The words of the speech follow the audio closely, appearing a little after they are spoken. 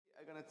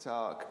going to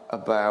talk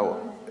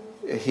about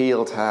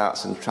healed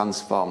hearts and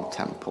transformed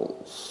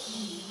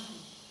temples.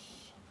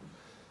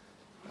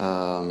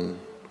 So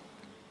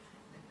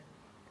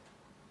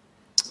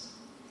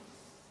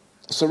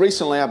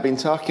recently I've been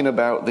talking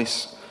about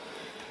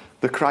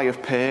the cry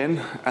of pain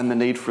and the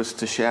need for us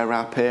to share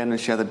our pain and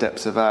share the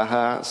depths of our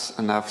hearts.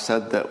 And I've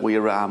said that we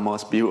are our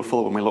most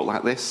beautiful when we look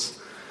like this.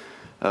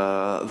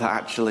 That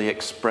actually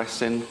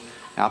expressing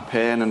our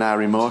pain and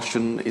our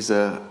emotion is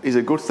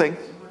a good thing.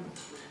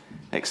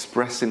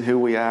 Expressing who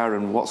we are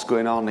and what's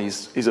going on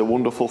is a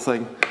wonderful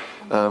thing.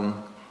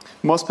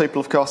 Most people,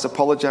 of course,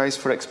 apologise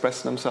for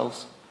expressing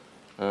themselves.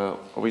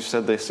 We've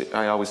said this,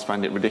 I always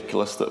find it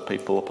ridiculous that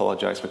people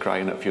apologise for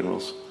crying at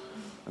funerals.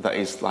 That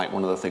is like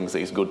one of the things that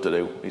is good to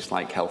do. It's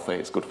like healthy,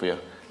 it's good for you.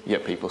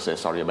 Yet people say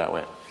sorry about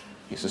it.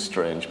 It's a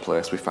strange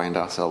place we find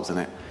ourselves in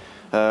it.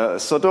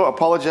 So don't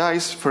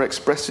apologise for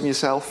expressing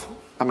yourself.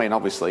 I mean,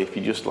 obviously, if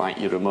you just like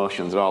your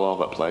emotions are all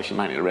over the place, you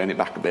might need to rein it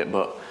back a bit,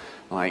 but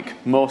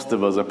like most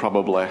of us are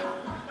probably,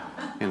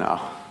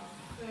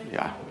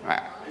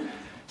 right.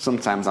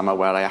 Sometimes I'm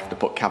aware I have to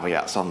put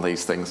caveats on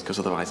these things because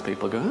otherwise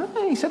people go,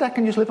 oh, he said I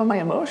can just live on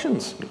my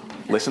emotions.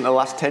 Listen, the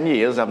last 10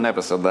 years I've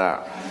never said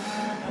that.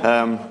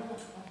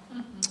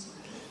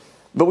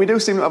 But we do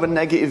seem to have a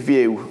negative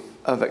view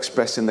of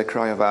expressing the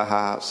cry of our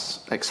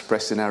hearts,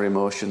 expressing our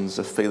emotions,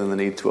 of feeling the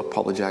need to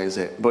apologise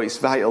it. But it's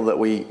vital that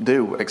we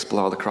do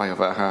explore the cry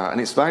of our heart.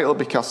 And it's vital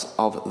because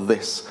of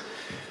this.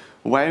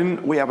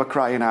 When we have a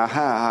cry in our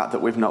heart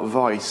that we've not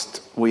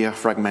voiced, we are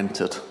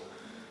fragmented.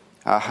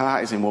 Our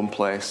heart is in one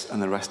place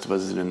and the rest of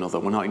us is in another.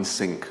 We're not in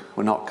sync.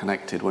 We're not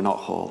connected. We're not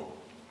whole.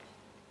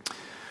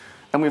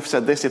 And we've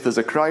said this, if there's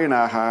a cry in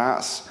our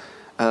hearts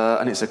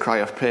and it's a cry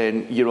of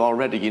pain, you're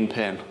already in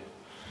pain.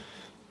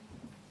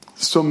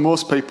 So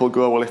most people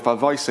go, well, if I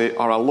voice it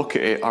or I look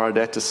at it or I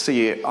dare to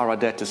see it or I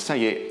dare to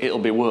say it, it'll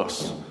be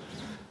worse.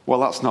 Well,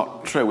 that's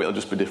not true. It'll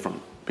just be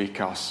different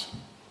because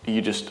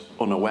you're just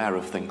unaware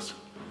of things.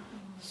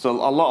 So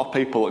a lot of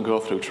people that go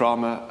through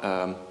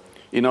trauma,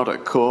 in order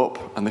to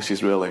cope, and this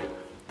is really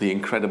the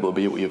incredible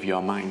beauty of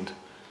your mind,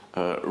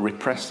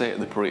 repress it,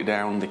 they put it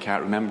down, they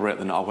can't remember it,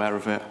 they're not aware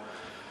of it,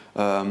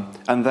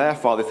 and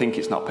therefore they think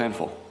it's not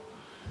painful.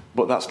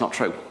 But that's not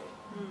true,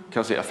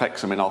 because it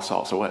affects them in all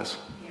sorts of ways.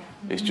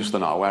 It's just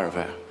they're not aware of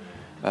it.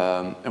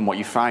 And what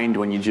you find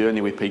when you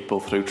journey with people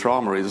through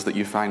trauma is that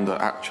you find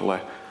that actually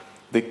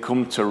they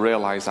come to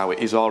realise how it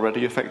is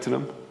already affecting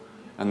them.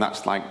 And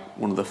that's like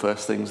one of the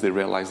first things they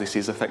realise, this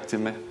is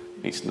affecting me.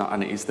 It's not,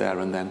 and it is there,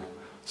 and then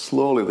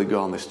slowly they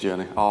go on this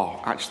journey.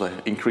 Or actually,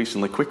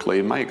 increasingly quickly,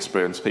 in my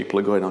experience, people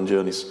are going on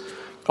journeys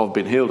of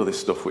being healed of this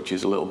stuff, which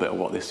is a little bit of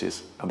what this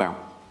is about.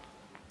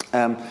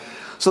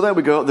 So there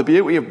we go. The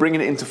beauty of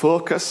bringing it into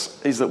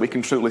focus is that we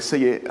can truly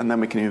see it, and then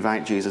we can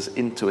invite Jesus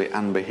into it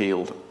and be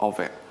healed of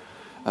it.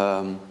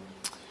 And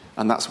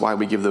that's why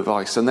we give the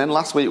voice. And then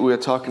last week we were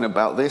talking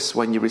about this.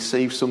 When you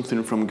receive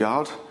something from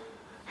God,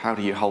 how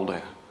do you hold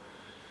it?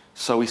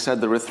 So we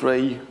said there are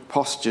three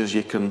postures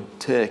you can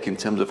take in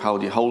terms of how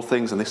do you hold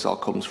things, and this all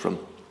comes from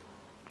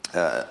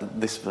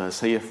this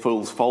verse here.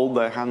 Fools fold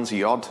their hands,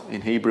 yod,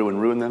 in Hebrew,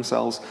 and ruin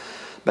themselves.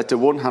 Better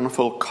one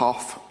handful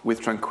cough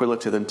with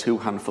tranquility than two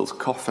handfuls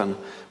coffin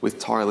with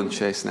toil and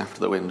chasing after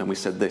the wind. And we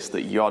said this,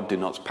 that yod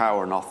denotes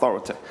power and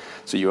authority.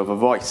 So you have a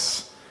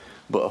voice,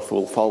 but a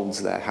fool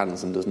folds their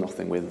hands and does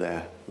nothing with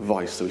their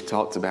voice. So we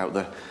talked about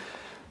the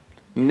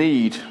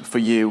need for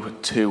you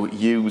to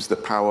use the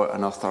power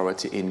and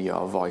authority in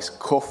your voice.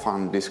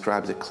 Kofan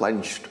describes a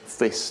clenched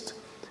fist,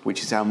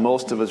 which is how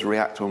most of us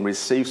react when we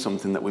receive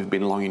something that we've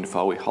been longing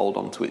for. We hold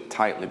on to it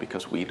tightly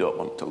because we don't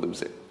want to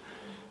lose it.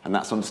 And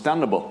that's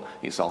understandable.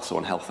 It's also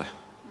unhealthy.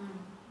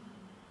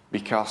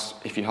 Because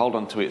if you hold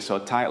on to it so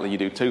tightly, you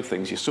do two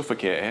things. You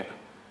suffocate it,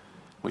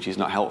 which is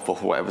not helpful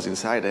for whatever's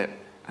inside it,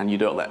 and you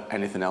don't let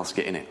anything else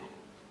get in it.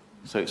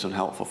 So it's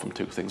unhelpful from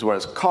two things.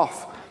 Whereas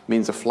cough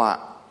means a flat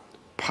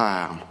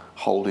palm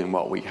holding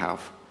what we have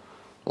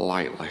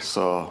lightly.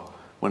 So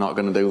we're not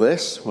going to do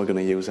this. We're going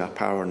to use our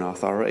power and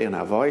authority and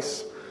our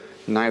voice.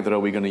 Neither are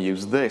we going to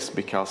use this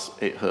because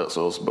it hurts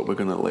us, but we're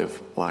going to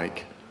live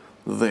like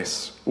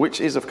this, which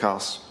is, of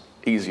course,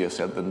 easier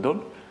said than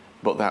done,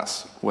 but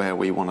that's where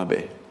we want to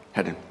be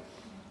heading.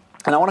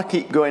 And I want to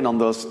keep going on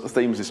those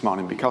themes this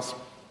morning because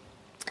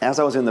as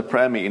I was in the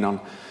prayer meeting on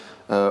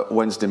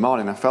Wednesday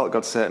morning, I felt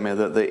God say to me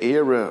that the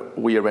era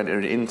we are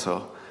entering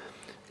into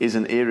is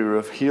an era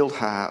of healed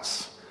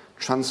hearts,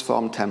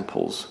 transformed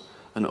temples,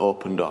 and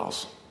open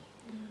doors.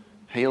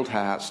 Healed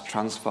hearts,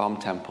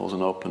 transformed temples,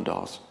 and open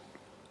doors.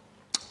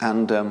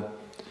 And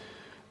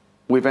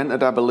we've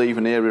entered, I believe,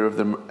 an era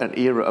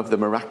of the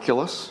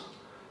miraculous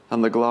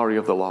and the glory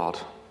of the Lord.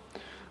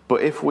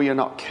 But if we are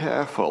not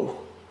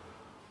careful,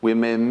 we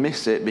may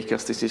miss it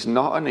because this is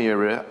not an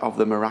era of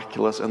the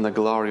miraculous and the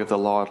glory of the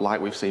Lord like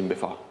we've seen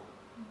before.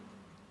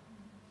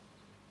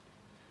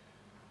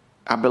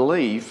 I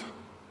believe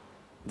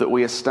that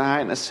we are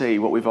starting to see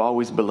what we've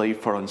always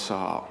believed for and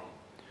saw,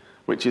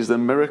 which is the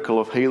miracle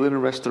of healing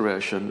and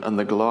restoration and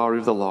the glory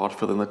of the Lord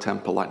filling the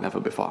temple like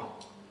never before.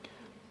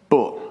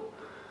 But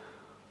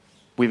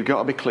we've got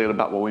to be clear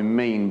about what we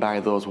mean by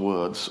those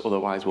words,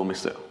 otherwise we'll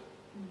miss it.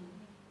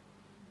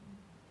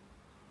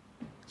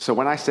 So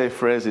when I say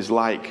phrases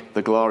like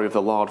the glory of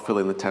the Lord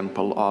filling the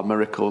temple or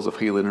miracles of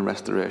healing and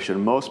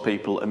restoration, most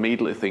people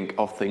immediately think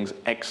of things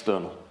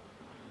external.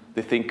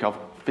 They think of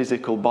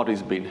physical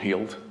bodies being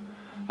healed,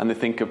 and they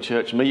think of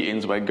church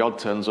meetings where God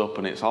turns up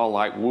and it's all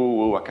like, woo,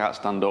 woo, I can't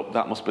stand up,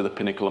 that must be the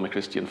pinnacle of my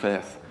Christian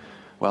faith.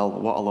 Well,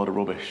 what a load of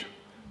rubbish.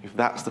 If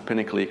that's the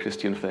pinnacle of your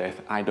Christian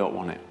faith, I don't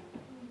want it.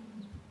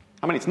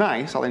 I mean, it's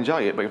nice, I'll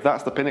enjoy it, but if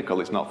that's the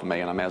pinnacle, it's not for me,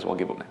 and I may as well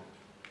give up now.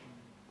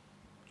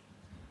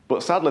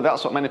 But sadly,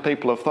 that's what many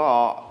people have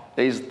thought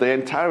is the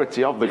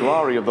entirety of the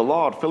glory of the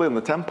Lord filling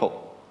the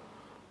temple.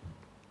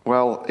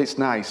 Well, it's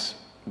nice,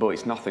 but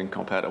it's nothing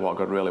compared to what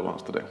God really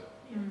wants to do.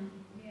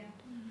 Yeah.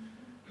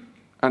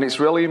 And it's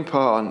really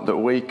important that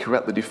we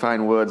correctly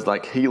define words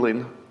like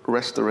healing,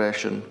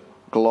 restoration,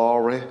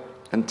 glory,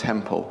 and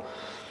temple,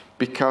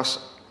 because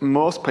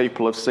most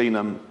people have seen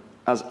them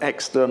as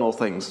external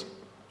things.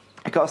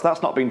 Because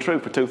that's not been true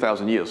for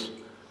 2,000 years.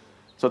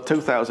 So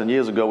 2,000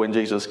 years ago when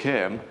Jesus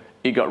came,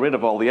 he got rid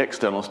of all the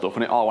external stuff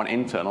and it all went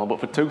internal,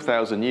 but for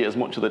 2,000 years,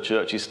 much of the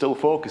church is still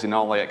focusing on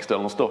all the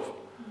external stuff.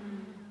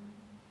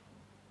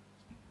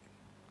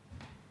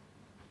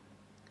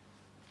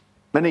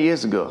 Many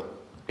years ago,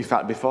 in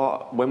fact,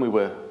 before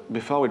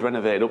we'd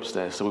renovated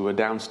upstairs, so we were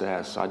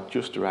downstairs, so I'd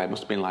just arrived,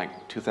 must have been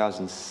like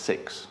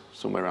 2006,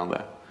 somewhere around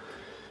there.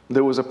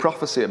 There was a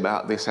prophecy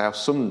about this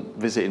house, some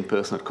visiting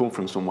person had come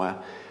from somewhere,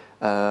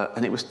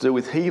 and it was to do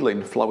with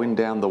healing flowing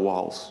down the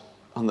walls.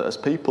 And that as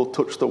people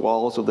touched the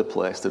walls of the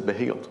place, they'd be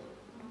healed.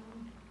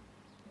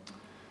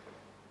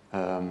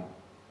 And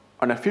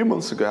a few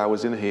months ago, I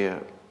was in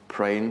here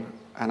praying,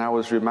 and I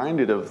was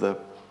reminded of the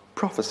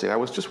prophecy. I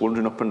was just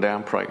wandering up and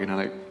down praying,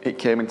 and it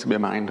came into my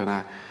mind, and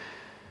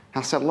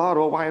I said, Lord,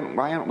 well,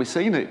 why aren't we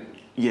seeing it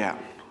yet?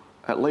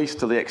 At least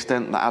to the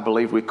extent that I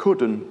believe we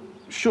could and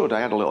should.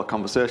 I had a little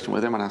conversation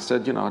with him, and I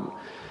said,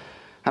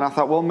 and I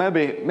thought, well,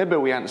 maybe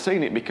we haven't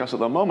seen it because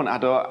at the moment I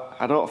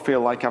don't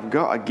feel like I've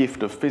got a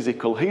gift of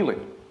physical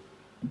healing.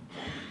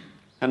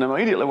 And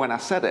immediately when I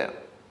said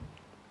it,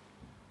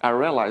 I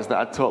realised that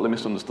I'd totally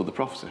misunderstood the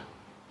prophecy.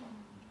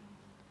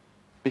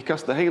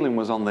 Because the healing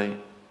was on the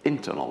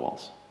internal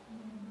walls,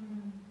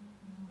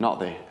 not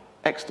the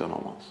external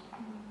ones.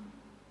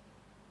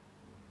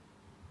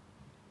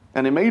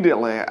 And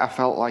immediately I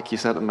felt like he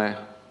said to me,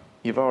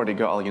 you've already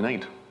got all you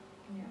need.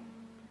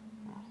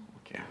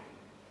 Okay,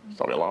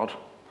 sorry, Lord.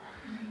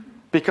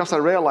 Because I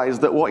realised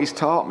that what he's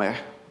taught me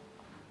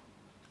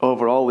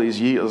over all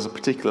these years,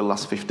 particularly the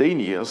last 15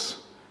 years,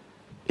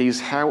 is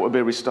how to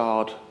be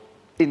restored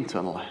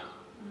internally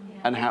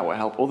and how to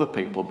help other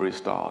people be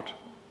restored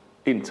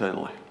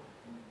internally.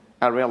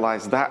 I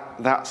realised that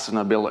that's an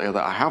ability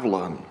that I have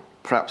learned.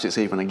 Perhaps it's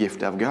even a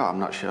gift I've got, I'm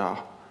not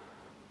sure.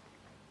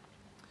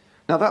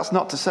 Now, that's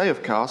not to say,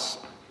 of course,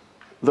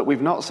 that we've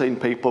not seen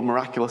people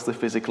miraculously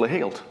physically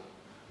healed.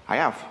 I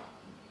have.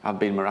 I've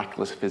been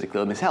miraculously physically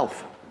healed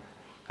myself.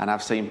 And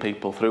I've seen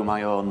people through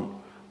my own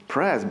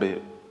prayers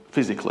be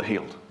physically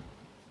healed.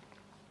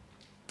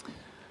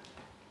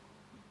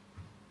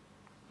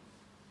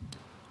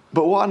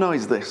 But what I know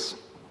is this.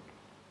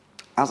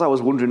 As I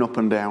was wandering up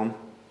and down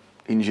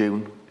in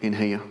June in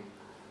here,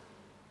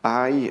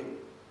 I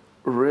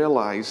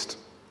realised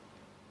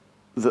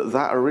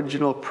that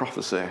original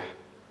prophecy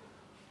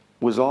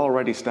was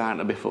already starting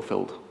to be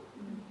fulfilled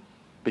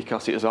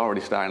because it was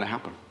already starting to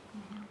happen.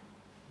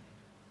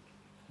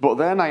 But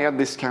then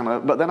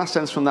I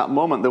sensed from that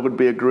moment there would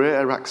be a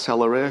greater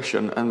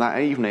acceleration, and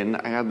that evening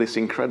I had this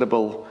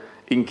incredible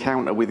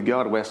encounter with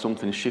God where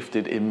something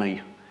shifted in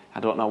me. I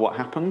don't know what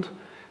happened,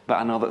 but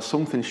I know that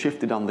something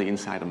shifted on the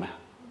inside of me.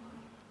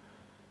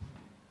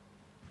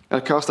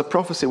 And of course the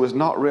prophecy was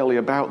not really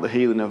about the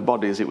healing of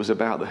bodies, it was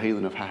about the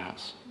healing of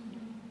hearts.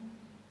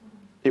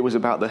 It was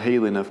about the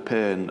healing of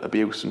pain,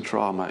 abuse and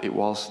trauma. It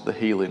was the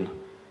healing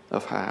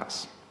of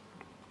hearts.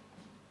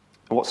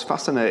 And what's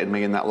fascinated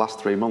me in that last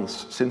 3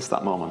 months since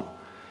that moment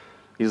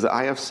is that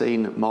I have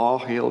seen more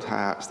healed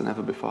hearts than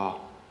ever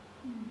before.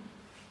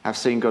 I've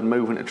seen God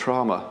move into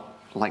trauma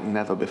like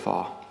never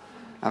before.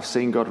 I've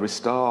seen God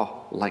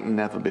restore like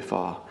never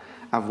before.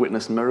 I've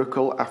witnessed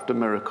miracle after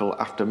miracle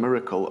after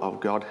miracle of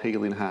God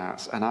healing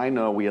hearts. And I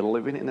know we are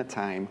living in a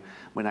time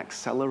when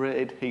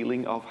accelerated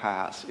healing of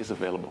hearts is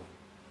available.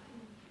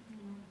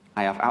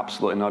 I have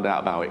absolutely no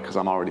doubt about it because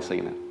I'm already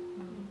seeing it.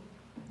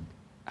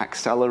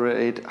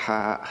 Accelerated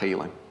heart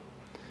healing.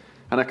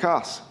 And of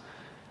course,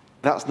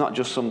 that's not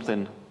just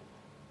something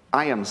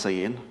I am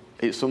seeing,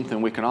 it's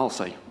something we can all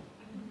see.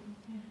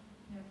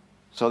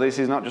 So this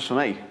is not just for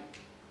me.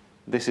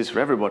 This is for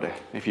everybody.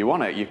 If you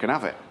want it, you can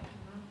have it.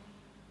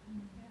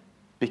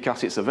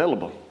 Because it's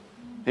available.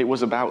 It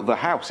was about the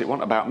house. It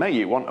wasn't about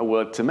me. It wasn't a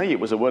word to me. It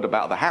was a word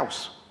about the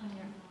house.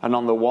 And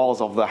on the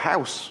walls of the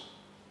house,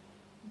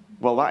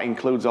 well, that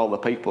includes all the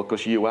people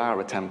because you are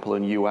a temple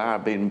and you are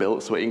being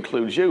built, so it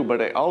includes you, but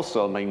it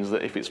also means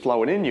that if it's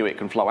flowing in you, it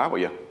can flow out of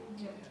you.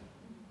 Yeah.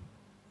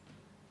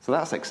 So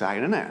that's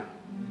exciting, isn't it?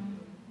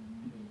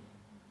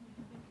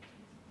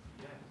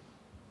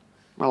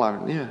 Well,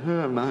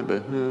 it might be.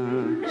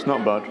 It's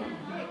not bad.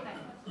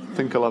 I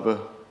think I'll have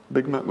a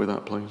Big Mac with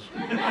that, please.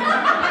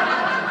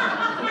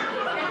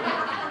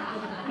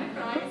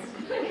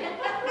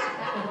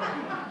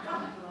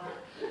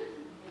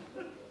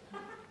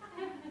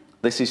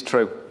 This is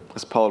true,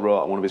 as Paul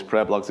wrote on one of his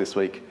prayer blogs this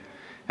week.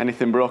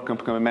 Anything broken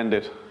can be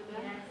mended.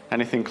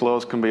 Anything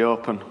closed can be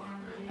opened.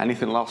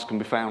 Anything lost can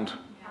be found.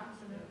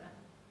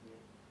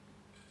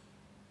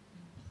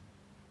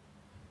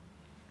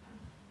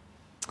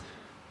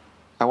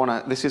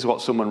 This is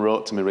what someone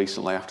wrote to me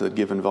recently after they'd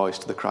given voice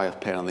to the cry of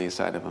pain on the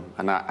inside of them.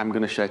 And I'm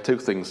going to share two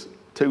things,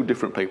 two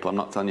different people. I'm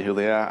not telling you who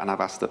they are, and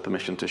I've asked their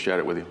permission to share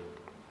it with you.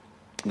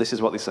 This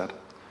is what they said.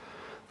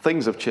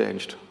 Things have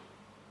changed.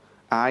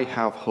 I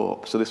have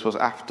hope. So this was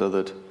after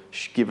they'd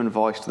given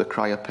voice to the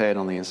cry of pain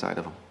on the inside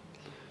of them.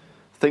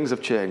 Things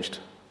have changed.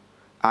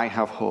 I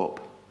have hope.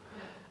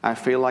 I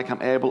feel like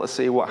I'm able to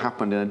see what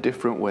happened in a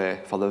different way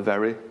for the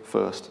very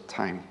first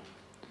time.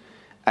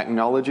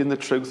 Acknowledging the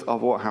truth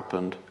of what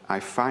happened,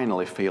 I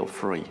finally feel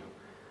free.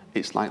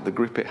 It's like the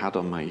grip it had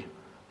on me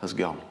has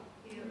gone.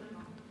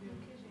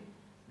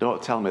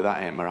 Don't tell me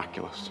that ain't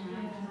miraculous.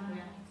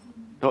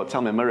 Don't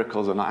tell me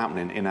miracles are not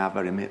happening in our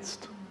very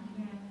midst.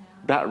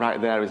 That right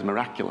there is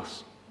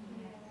miraculous.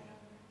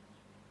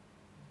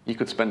 You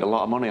could spend a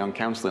lot of money on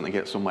counselling to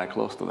get somewhere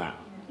close to that.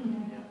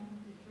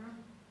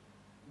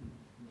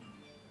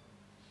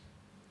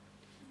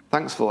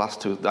 Thanks for the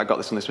last two. I got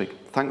this one this week.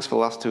 Thanks for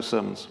the last two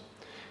sermons.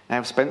 I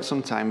have spent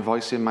some time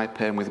voicing my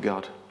pain with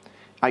God.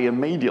 I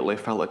immediately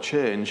felt a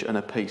change and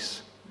a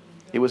peace.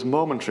 It was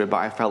momentary, but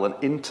I felt an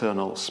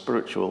internal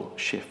spiritual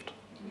shift.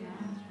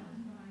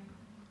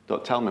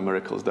 Don't tell me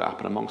miracles don't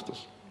happen amongst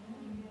us.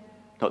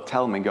 Don't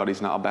tell me God is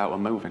not about a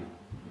moving.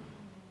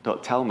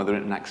 Don't tell me there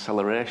isn't an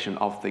acceleration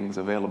of things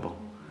available.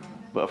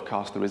 But of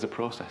course there is a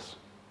process.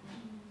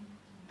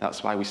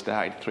 That's why we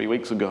started 3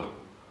 weeks ago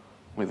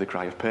with the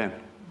cry of pain.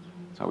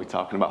 So we're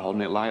talking about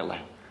holding it lightly.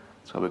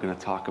 So we're going to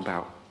talk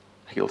about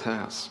healed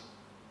hearts.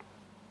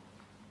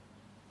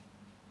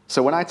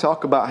 So when I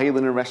talk about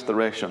healing and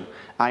restoration,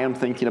 I am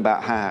thinking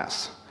about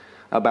hearts,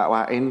 about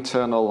our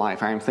internal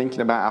life. I am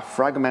thinking about our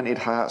fragmented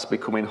hearts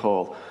becoming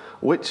whole,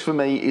 which for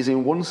me is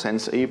in one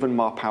sense even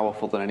more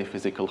powerful than any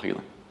physical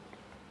healing.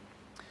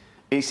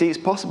 You see, it's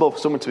possible for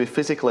someone to be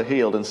physically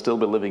healed and still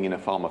be living in a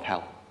form of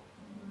hell.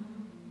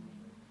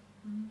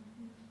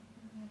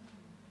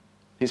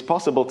 It's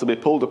possible to be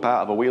pulled up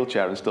out of a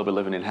wheelchair and still be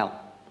living in hell.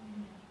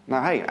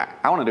 Now, hey,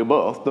 I want to do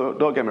both,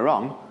 don't get me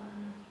wrong,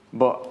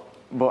 but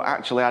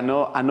actually I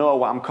know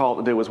what I'm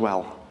called to do as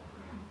well.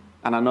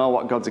 And I know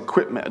what God's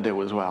equipped me to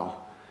do as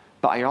well.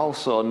 But I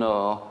also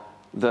know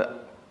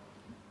that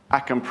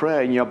I can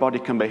pray and your body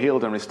can be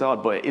healed and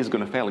restored, but it is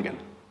going to fail again.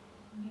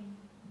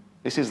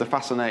 This is the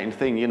fascinating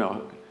thing, you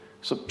know.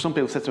 So some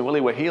people said to me, well,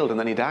 he was healed and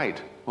then he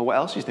died. Well, what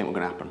else do you think was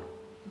going to happen?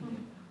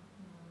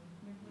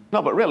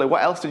 No, but really,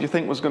 what else did you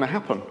think was going to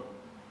happen?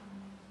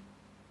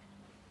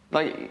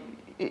 Like,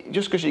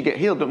 just because you get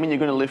healed don't mean you're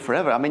going to live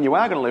forever. I mean, you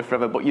are going to live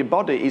forever, but your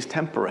body is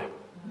temporary.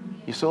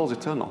 Your soul's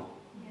eternal.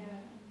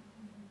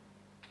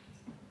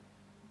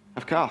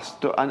 Of course.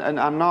 And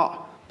I'm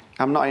not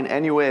in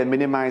any way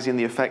minimizing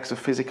the effects of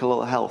physical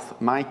ill health.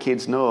 My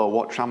kids know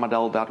what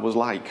Tramadol Dad was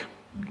like.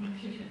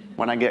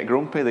 When I get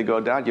grumpy, they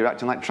go, Dad, you're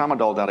acting like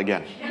Tramadol Dad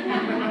again.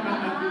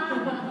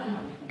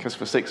 Because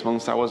for 6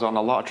 months I was on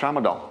a lot of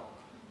Tramadol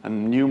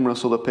and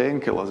numerous other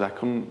painkillers.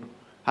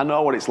 I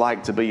know what it's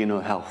like to be in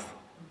ill health.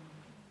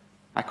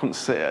 I couldn't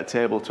sit at a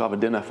table to have a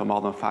dinner for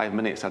more than 5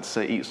 minutes. I'd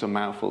sit, eat some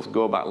mouthfuls,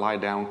 go back, lie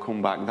down,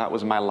 come back. That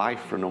was my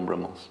life for a number of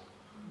months.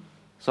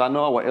 So I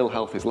know what ill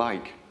health is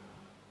like.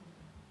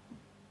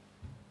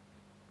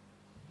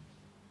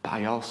 But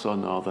I also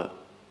know that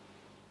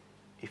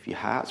if your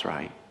heart's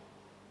right,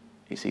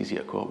 it's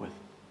easier to cope with.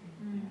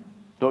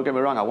 Don't get me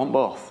wrong, I want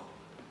both.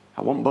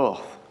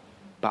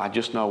 But I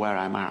just know where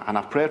I'm at. And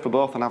I've prayed for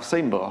both and I've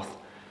seen both.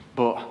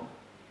 But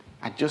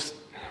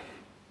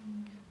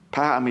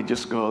part of me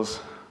just goes,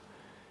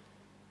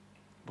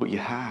 but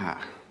your heart,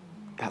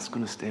 that's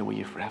going to stay with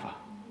you forever.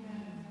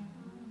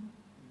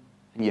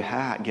 And your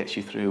heart gets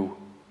you through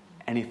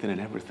anything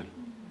and everything.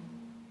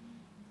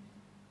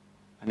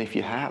 And if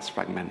your heart's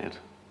fragmented,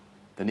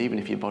 then even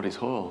if your body's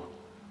whole,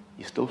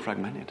 you're still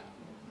fragmented.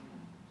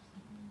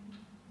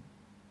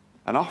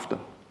 And often,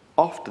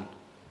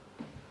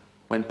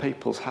 when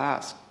people's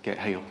hearts get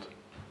healed,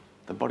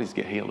 the bodies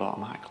get healed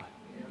automatically.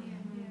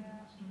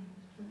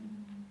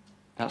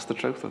 That's the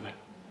truth of it.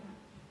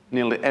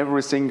 Nearly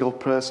every single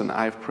person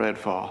I've prayed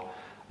for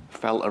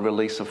felt a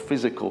release of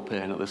physical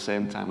pain at the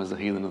same time as the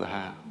healing of the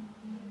heart.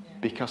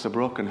 Because a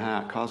broken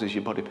heart causes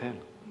your body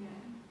pain.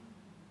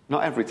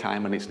 Not every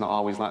time, and it's not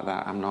always like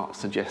that. I'm not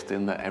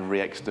suggesting that every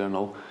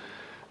external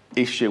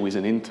issue is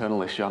an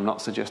internal issue. I'm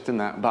not suggesting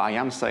that. But I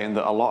am saying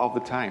that a lot of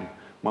the time,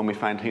 when we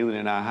find healing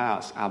in our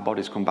hearts, our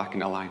bodies come back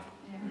into line.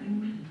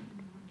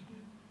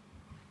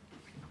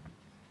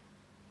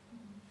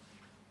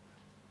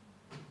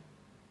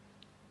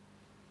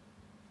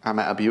 I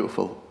met a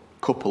beautiful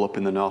couple up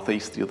in the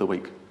northeast the other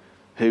week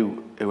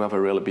who have a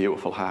really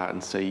beautiful heart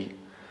and see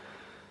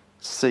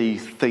see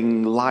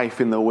life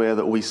in the way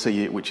that we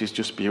see it, which is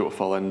just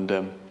beautiful.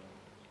 And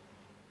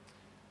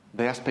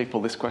they ask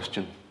people this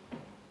question.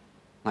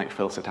 Like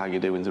Phil said, how you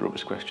doing is a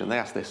rubbish question. They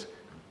ask this,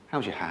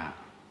 how's your heart?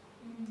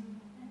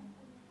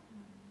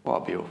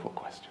 What a beautiful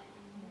question.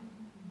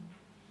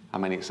 I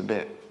mean, it's a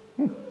bit,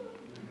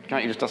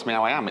 can't you just ask me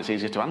how I am? It's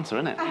easier to answer,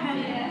 isn't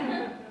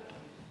it?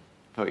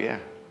 But yeah,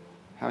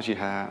 how's your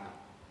heart?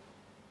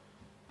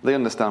 They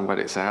understand where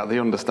it's at. They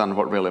understand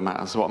what really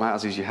matters. What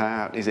matters is your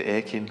heart. Is it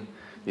aching?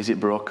 Is it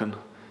broken?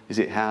 Is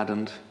it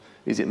hardened?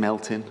 Is it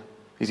melting?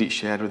 Is it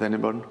shared with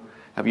anyone?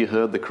 Have you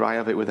heard the cry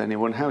of it with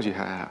anyone? How's your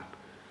heart?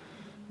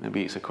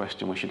 Maybe it's a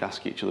question we should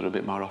ask each other a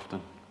bit more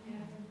often.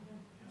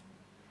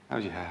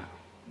 How's your heart?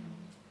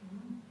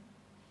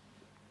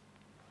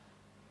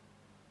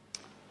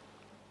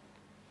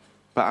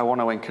 But I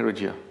want to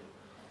encourage you.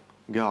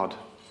 God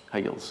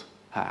heals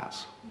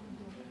hearts.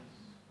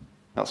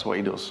 That's what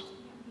he does.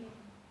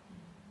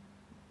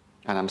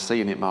 And I'm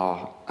seeing it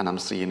more, and I'm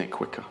seeing it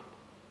quicker,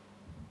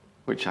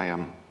 which I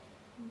am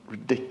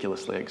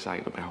ridiculously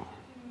excited about.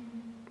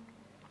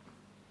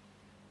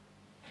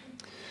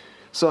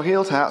 So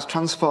healed hearts,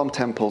 transformed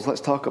temples.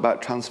 Let's talk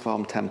about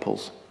transformed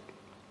temples,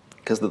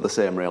 because they're the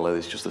same really.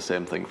 It's just the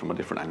same thing from a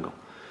different angle.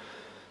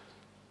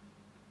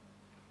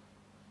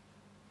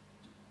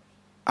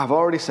 I've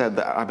already said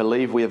that I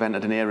believe we have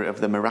entered an era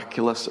of the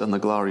miraculous and the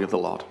glory of the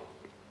Lord.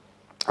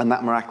 And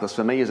that miraculous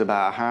for me is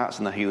about our hearts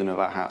and the healing of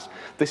our hearts.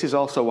 This is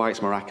also why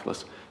it's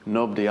miraculous.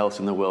 Nobody else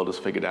in the world has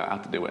figured out how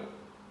to do it.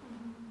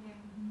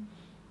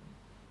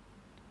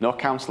 No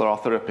counsellor or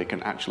therapy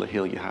can actually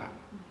heal your heart.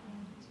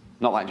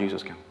 Not like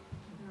Jesus can.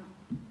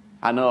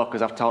 I know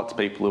because I've talked to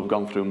people who've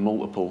gone through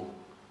multiple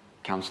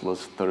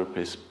counsellors,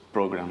 therapists,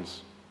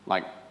 programs,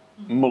 like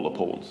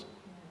multiple ones.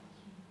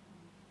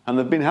 And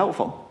they've been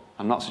helpful.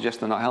 I'm not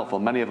suggesting they're not helpful.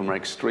 Many of them are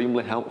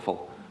extremely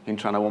helpful in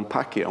trying to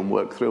unpack it and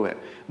work through it.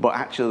 But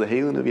actually the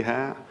healing of your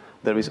heart,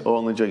 there is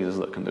only Jesus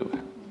that can do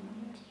that.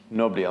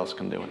 Nobody else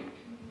can do it.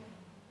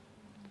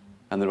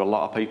 And there are a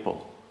lot of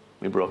people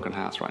with broken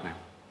hearts right now.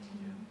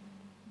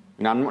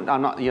 Now,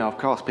 I'm not, of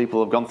course,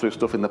 people have gone through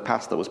stuff in the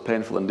past that was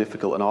painful and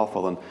difficult and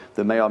awful, and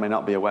they may or may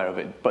not be aware of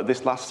it. But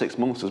this last 6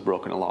 months has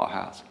broken a lot of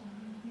hearts.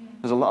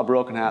 There's a lot of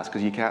broken hearts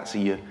because you can't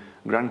see your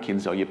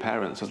grandkids or your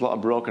parents. There's a lot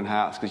of broken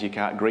hearts because you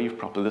can't grieve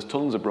properly. There's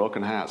tons of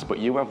broken hearts, but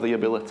you have the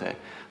ability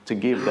to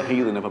give the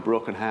healing of a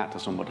broken heart to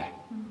somebody.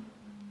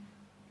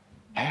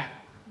 Yeah?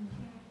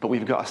 But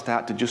we've got to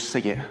start to just see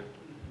it.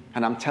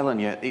 And I'm telling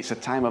you, it's a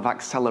time of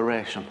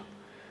acceleration.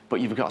 But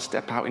you've got to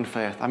step out in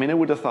faith. I mean, who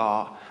would have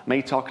thought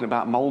me talking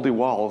about mouldy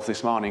walls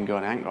this morning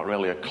going, I ain't got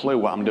really a clue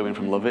what I'm doing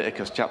from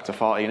Leviticus chapter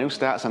 14. Who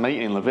starts a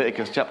meeting in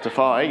Leviticus chapter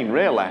 14,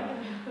 really?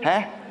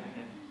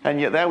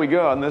 And yet there we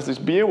go, and there's this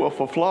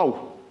beautiful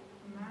flow.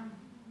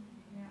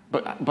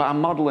 But I'm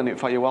modelling it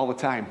for you all the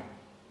time.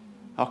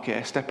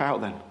 Okay, step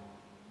out then.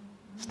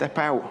 Step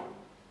out.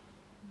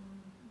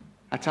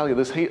 I tell you,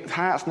 there's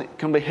hearts that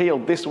can be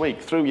healed this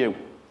week through you.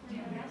 Yes,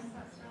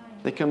 that's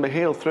right. They can be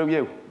healed through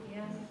you.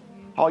 Yes.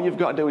 All you've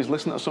got to do is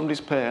listen to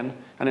somebody's pain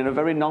and in a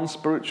very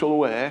non-spiritual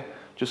way,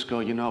 just go,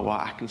 you know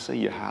what, I can see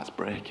your heart's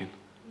breaking.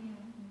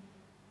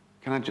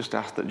 Can I just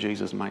ask that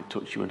Jesus might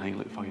touch you and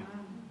heal it for you?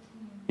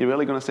 You're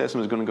really going to say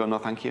somebody's going to go, no,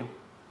 thank you?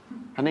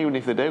 And even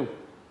if they do,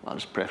 I'll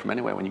just pray for them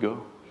anyway when you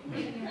go.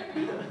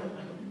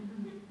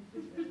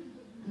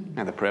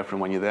 Either pray for them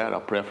when you're there or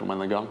pray for them when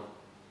they're gone.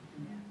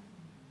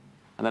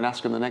 And then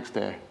ask them the next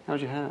day,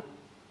 how's your heart?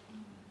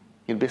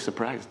 You'd be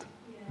surprised.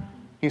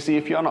 You see,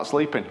 if you're not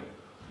sleeping,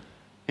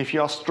 if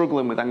you're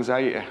struggling with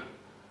anxiety,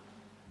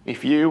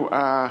 if you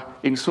are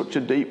in such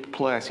a deep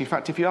place, in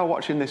fact, if you're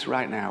watching this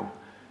right now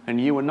and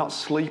you are not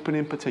sleeping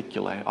in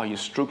particular or you're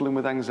struggling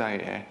with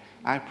anxiety,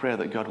 I pray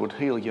that God would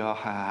heal your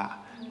heart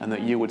and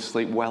that you would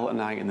sleep well at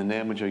night in the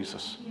name of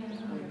Jesus.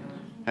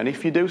 And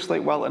if you do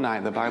sleep well at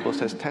night, the Bible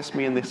says, test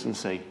me in this and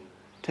see.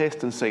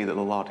 Taste and see that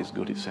the Lord is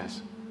good, it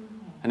says.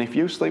 And if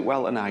you sleep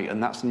well at night,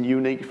 and that's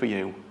unique for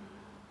you,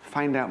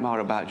 find out more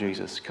about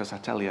Jesus, because I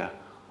tell you,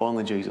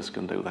 only Jesus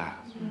can do that.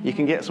 You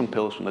can get some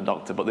pills from the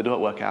doctor, but they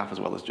don't work half as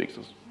well as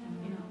Jesus.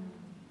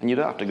 And you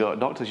don't have to go to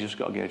doctors, you just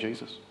got to go to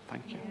Jesus.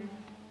 Thank you.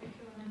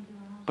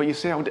 But you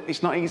see,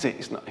 it's not easy.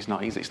 It's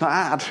not easy. It's not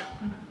hard.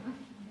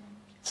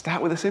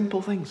 Start with the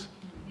simple things.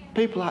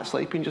 People aren't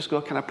sleeping, just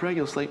go, can I pray?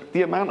 You'll sleep.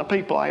 The amount of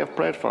people I have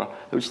prayed for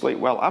who sleep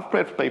well, I've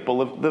prayed for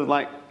people,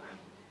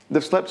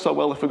 they've slept so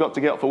well they forgot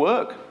to get up for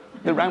work.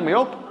 They rang me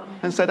up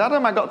and said,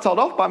 Adam, I got told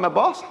off by my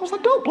boss. I was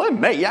like, don't blame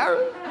me,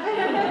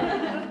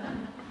 Aaron.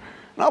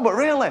 No, but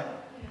really,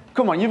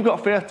 come on, you've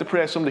got faith to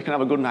pray somebody can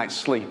have a good night's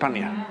sleep, haven't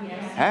you?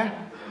 Yes.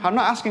 I'm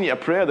not asking you to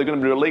pray they're going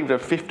to be relieved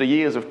of 50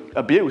 years of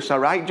abuse, all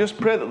right? Just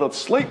pray that they'll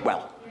sleep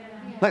well. Yeah.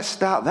 Let's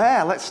start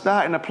there. Let's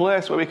start in a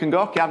place where we can go,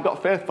 okay, I've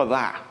got faith for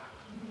that.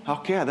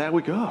 Okay, there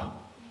we go.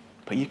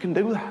 But you can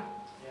do that.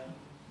 Yeah.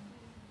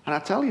 And I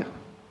tell you,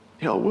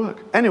 it'll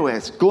work.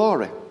 Anyways,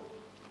 glory.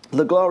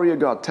 The glory of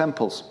God,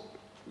 temples.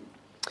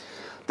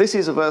 This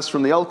is a verse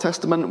from the Old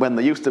Testament when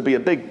there used to be a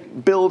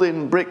big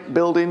building, brick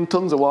building,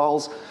 tons of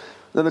walls.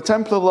 Then the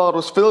temple of the Lord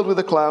was filled with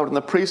a cloud, and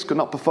the priests could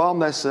not perform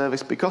their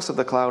service because of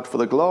the cloud, for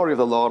the glory of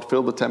the Lord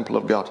filled the temple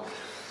of God.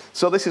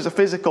 So this is a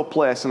physical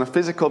place and a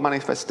physical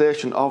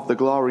manifestation of the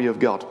glory of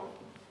God.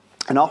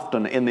 And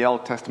often in the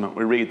Old Testament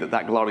we read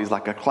that glory is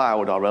like a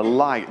cloud or a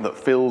light that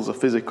fills a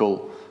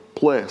physical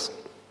place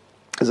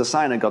as a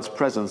sign of God's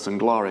presence and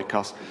glory,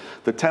 because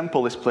the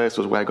temple, this place,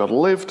 was where God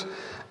lived,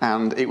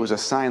 and it was a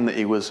sign that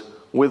he was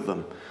with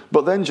them.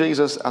 But then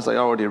Jesus, as I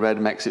already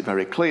read, makes it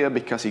very clear,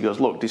 because he goes,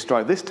 look,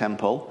 destroy this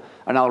temple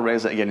and I'll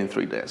raise it again in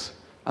 3 days.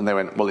 And they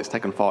went, well, it's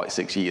taken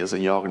 46 years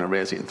and you're going to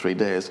raise it in 3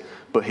 days.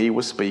 But he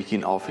was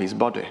speaking of his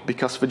body,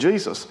 because for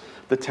Jesus,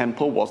 the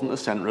temple wasn't the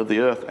center of the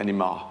earth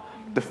anymore.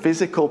 The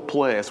physical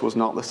place was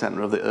not the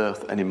center of the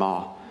earth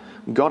anymore.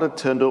 God had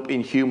turned up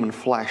in human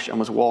flesh and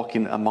was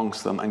walking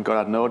amongst them, and God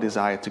had no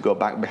desire to go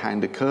back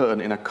behind a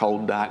curtain in a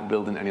cold, dark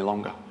building any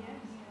longer.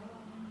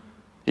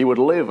 He would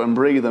live and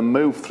breathe and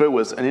move through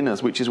us and in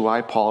us, which is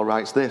why Paul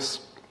writes this.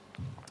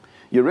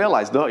 You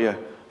realize, don't you,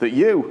 that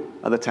you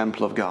are the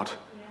temple of God,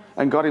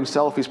 and God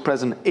himself is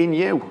present in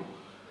you.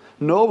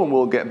 No one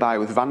will get by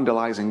with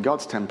vandalizing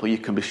God's temple, you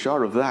can be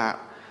sure of that.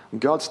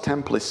 God's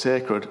temple is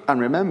sacred, and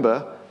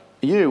remember,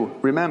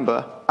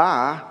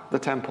 are the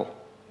temple.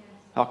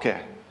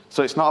 Okay.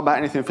 So it's not about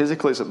anything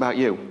physical, it's about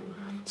you.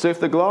 So if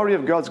the glory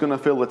of God's going to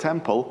fill the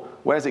temple,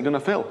 where's it going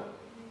to fill?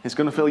 It's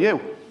going to fill you.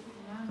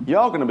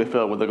 You're going to be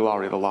filled with the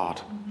glory of the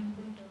Lord.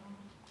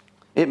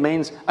 It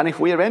means, and if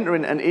we are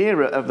entering an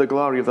era of the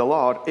glory of the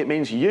Lord, it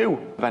means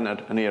you have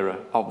entered an era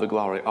of the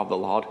glory of the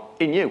Lord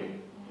in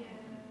you.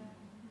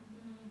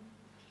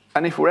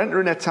 And if we're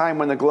entering a time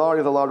when the glory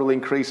of the Lord will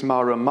increase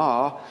more and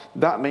more,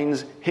 that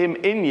means him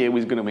in you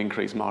is going to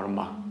increase more and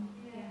more.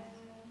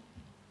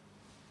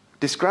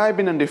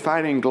 Describing and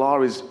defining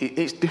glory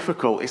it's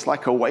difficult. It's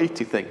like a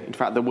weighty thing. In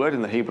fact, the word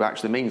in the Hebrew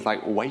actually means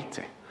like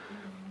weighty.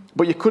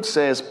 But you could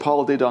say, as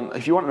Paul did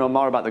if you want to know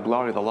more about the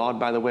glory of the Lord,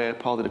 by the way,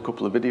 Paul did a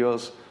couple of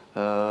videos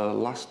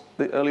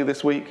earlier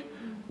this week,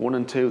 1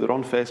 and 2. They're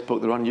on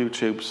Facebook, they're on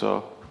YouTube.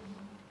 So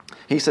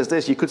he says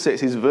this, you could say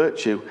it's his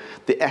virtue,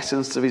 the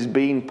essence of his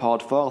being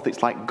poured forth.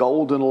 It's like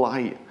golden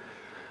light.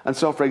 And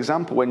so, for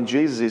example, when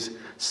Jesus is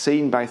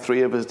seen by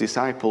 3 of his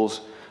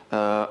disciples,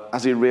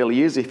 as he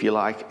really is, if you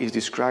like, he's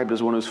described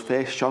as one whose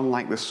face shone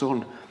like the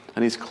sun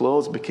and his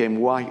clothes became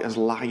white as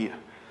light.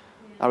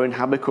 Or in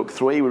Habakkuk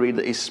 3 we read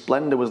that his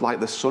splendor was like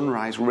the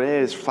sunrise,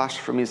 rays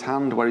flashed from his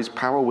hand where his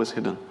power was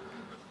hidden.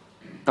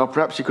 Or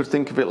perhaps you could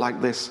think of it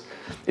like this.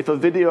 If a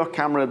video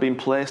camera had been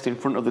placed in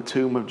front of the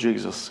tomb of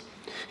Jesus,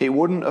 it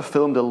wouldn't have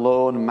filmed a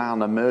lone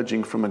man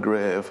emerging from a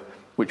grave,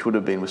 which would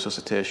have been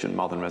resuscitation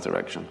more than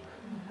resurrection.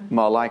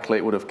 More likely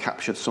it would have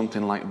captured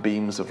something like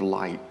beams of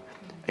light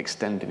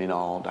extending in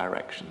all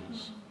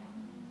directions.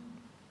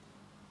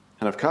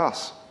 And of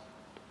course,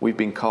 we've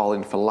been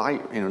calling for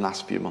light in the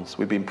last few months.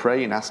 We've been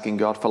praying, asking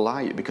God for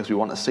light because we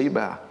want to see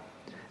better.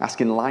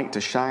 Asking light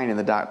to shine in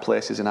the dark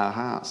places in our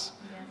hearts.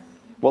 Yes.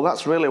 Well,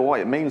 that's really what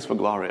it means for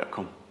glory to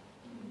come.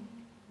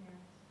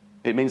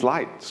 It means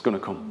light's going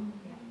to come.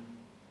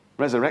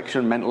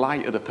 Resurrection meant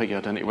light had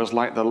appeared, and it was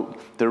like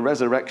the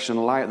resurrection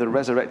light, the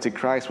resurrected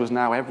Christ was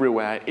now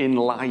everywhere in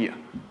light.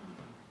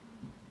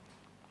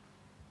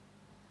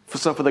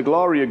 So for the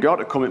glory of God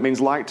to come, it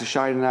means light to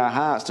shine in our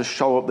hearts, to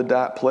show up the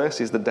dark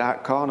places, the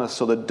dark corners,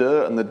 so the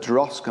dirt and the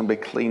dross can be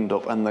cleaned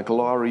up and the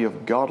glory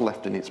of God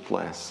left in its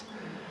place.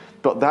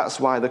 But that's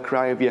why the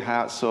cry of your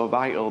heart's so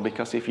vital,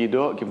 because if you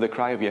don't give the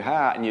cry of your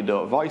heart and you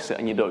don't voice it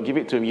and you don't give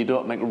it to him, you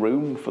don't make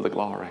room for the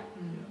glory.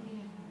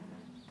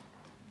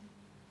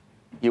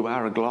 You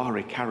are a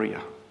glory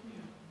carrier,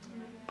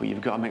 but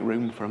you've got to make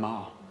room for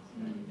more.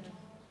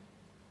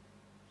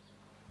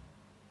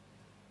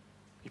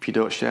 If you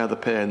don't share the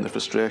pain, the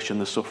frustration,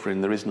 the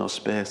suffering, there is no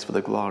space for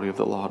the glory of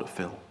the Lord to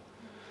fill.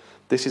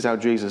 This is how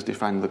Jesus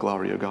defined the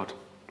glory of God.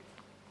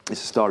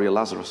 It's the story of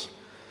Lazarus.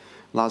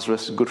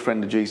 Lazarus, a good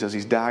friend of Jesus,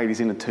 he's died, he's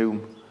in a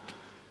tomb.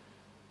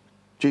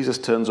 Jesus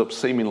turns up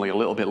seemingly a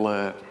little bit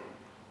late.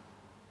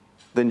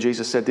 Then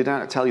Jesus said, did I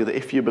not tell you that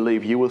if you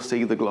believe, you will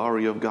see the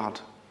glory of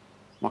God?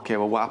 Okay,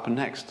 well, what happened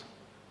next?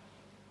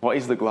 What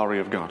is the glory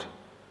of God?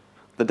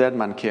 The dead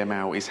man came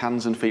out, his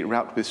hands and feet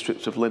wrapped with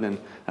strips of linen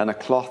and a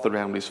cloth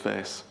around his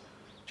face.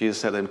 Jesus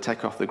said to him,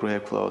 take off the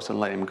grave clothes and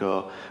let him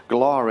go.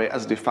 Glory,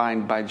 as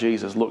defined by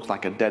Jesus, looks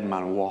like a dead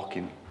man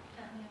walking.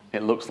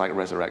 It looks like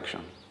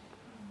resurrection.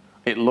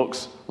 It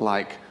looks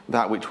like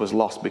that which was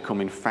lost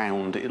becoming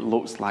found. It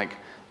looks like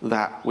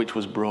that which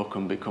was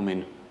broken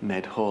becoming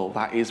made whole.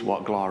 That is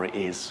what glory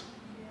is.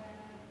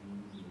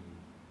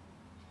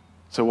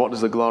 So what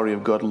does the glory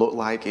of God look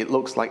like? It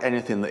looks like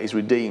anything that is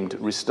redeemed,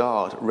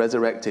 restored,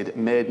 resurrected,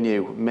 made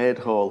new, made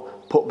whole,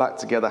 put back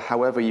together,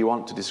 however you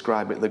want to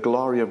describe it. The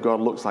glory of God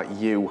looks like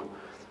you,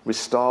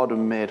 restored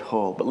and made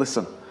whole. But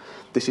listen,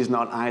 this is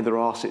not an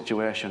either-or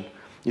situation.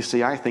 You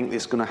see, I think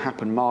it's going to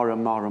happen more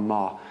and more and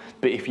more.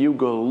 But if you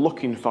go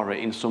looking for it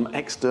in some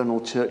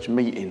external church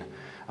meeting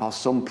or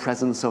some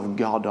presence of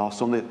God or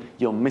something,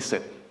 you'll miss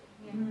it.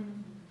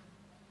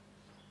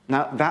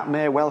 Now, that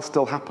may well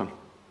still happen.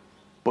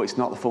 But it's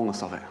not the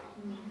fullness of it.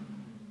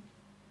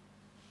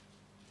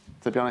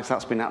 To be honest,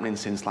 that's been happening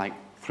since like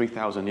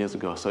 3,000 years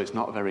ago, so it's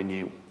not very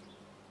new.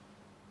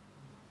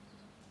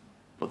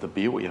 But the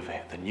beauty of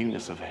it, the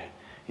newness of it,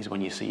 is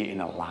when you see it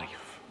in a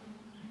life.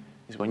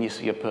 Is when you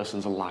see a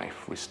person's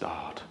life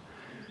restored.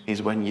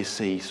 Is when you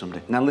see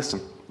somebody. Now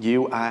listen,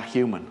 you are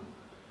human.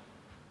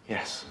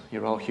 Yes,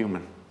 you're all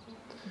human.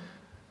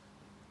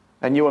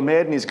 And you were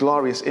made in his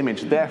glorious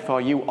image,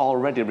 therefore you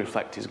already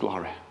reflect his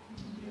glory.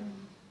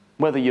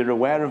 Whether you're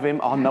aware of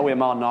him or know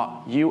him or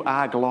not, you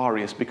are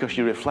glorious because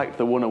you reflect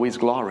the one who is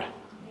glory.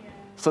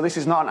 So this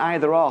is not an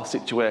either-or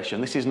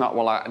situation. This is not,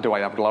 well, do I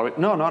have glory?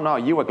 No,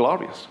 you are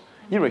glorious.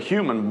 You're a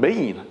human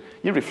being.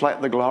 You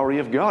reflect the glory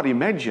of God. He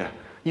made you.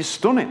 You're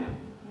stunning.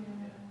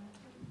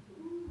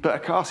 But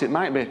of course, it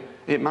might be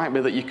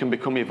that you can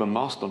become even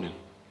more stunning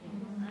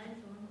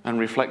and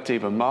reflect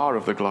even more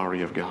of the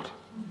glory of God.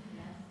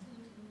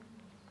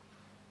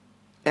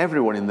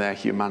 Everyone in their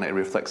humanity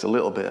reflects a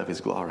little bit of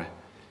his glory.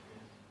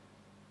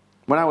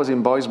 When I was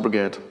in Boys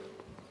Brigade,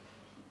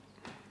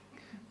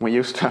 we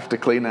used to have to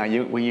clean our...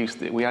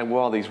 We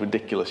wore these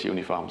ridiculous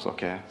uniforms,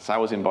 okay? So I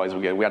was in Boys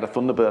Brigade. We had a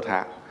Thunderbird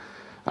hat,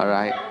 all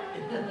right?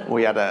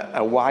 We had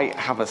a white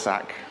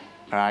haversack,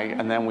 all right?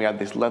 And then we had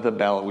this leather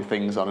belt with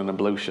things on and a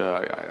blue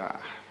shirt.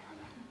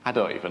 I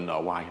don't even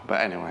know why,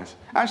 but anyways.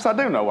 Actually,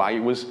 I do know why. It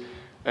was...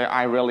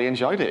 I really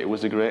enjoyed it. It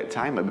was a great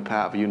time to be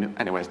part of a uniform.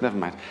 Anyways, never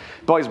mind.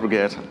 Boys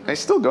Brigade.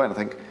 It's still going, I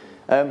think.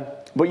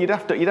 But you'd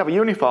have a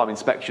uniform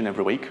inspection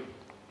every week.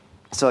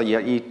 So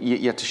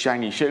you had to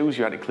shine your shoes,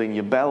 you had to clean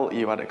your belt,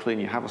 you had to clean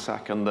your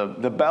haversack, and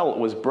the belt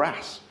was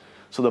brass.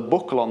 So the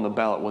buckle on the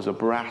belt was a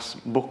brass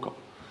buckle.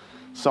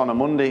 So on a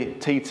Monday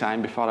tea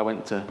time, before I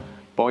went to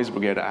Boys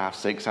Brigade at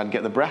 6:30, I'd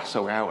get the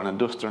Brasso out and a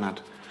duster and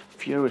I'd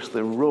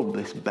furiously rub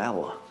this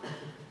belt.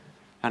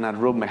 And I'd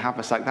rub my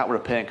haversack. That were a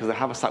pain because the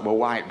haversack were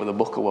white but the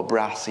buckle were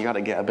brass, so you had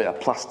to get a bit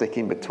of plastic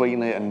in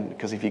between it, and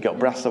because if you got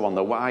Brasso on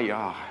the white,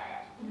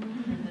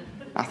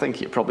 I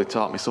think it probably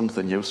taught me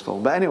something useful.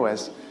 But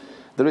anyways,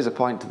 there is a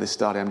point to this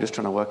story. I'm just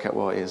trying to work out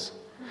what it is.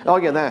 Oh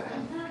yeah, there.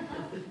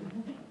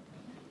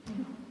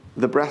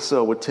 The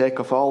Brasso would take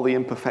off all the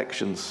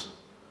imperfections,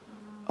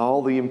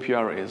 all the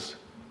impurities,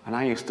 and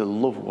I used to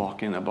love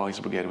walking in a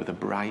Boys Brigade with a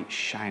bright,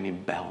 shiny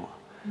belt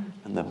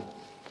and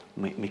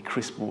my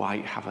crisp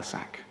white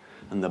haversack.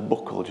 And the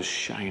buckle just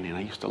shining.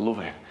 I used to love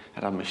it.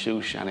 I'd have my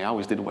shoes shiny. I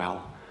always did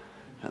well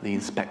at the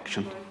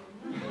inspection.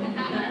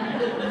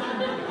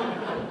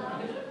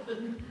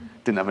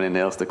 Didn't have any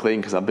nails to clean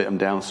because I bit them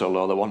down so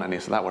low there wasn't any,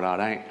 so that were all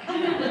right.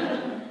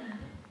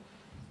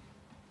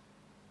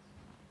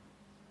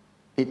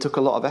 It took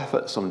a lot of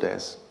effort some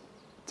days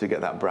to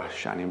get that brass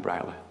shining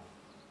brightly.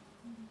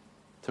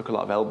 It took a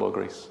lot of elbow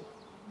grease,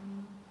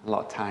 a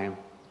lot of time.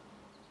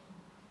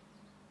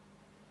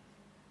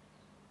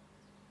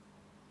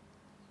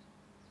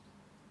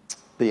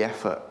 The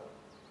effort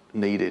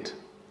needed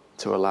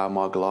to allow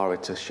more glory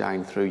to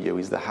shine through you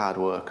is the hard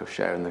work of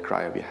sharing the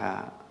cry of your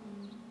heart.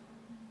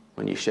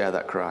 When you share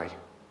that cry,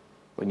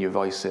 when you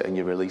voice it and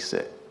you release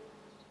it,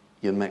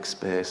 you make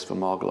space for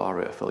more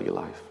glory to fill your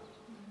life.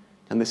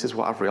 And this is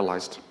what I've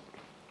realized.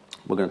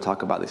 We're going to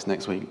talk about this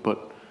next week,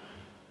 but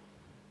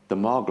the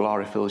more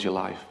glory fills your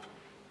life,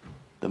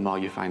 the more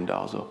you find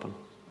doors open.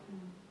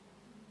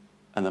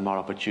 And the more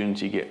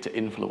opportunity you get to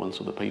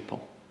influence other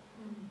people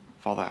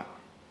for that.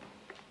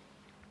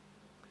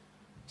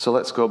 So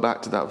let's go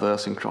back to that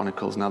verse in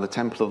Chronicles. Now the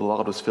temple of the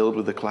Lord was filled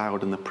with the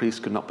cloud, and the priests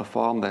could not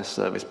perform their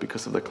service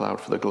because of the cloud,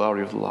 for the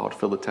glory of the Lord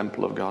filled the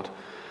temple of God.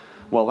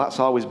 Well, that's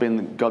always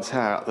been God's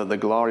heart, that the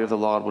glory of the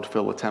Lord would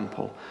fill the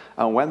temple.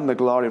 And when the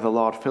glory of the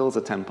Lord fills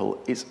the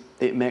temple,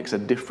 it makes a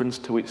difference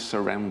to its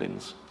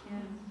surroundings. Yeah.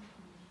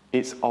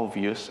 It's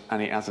obvious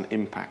and it has an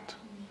impact.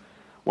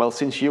 Well,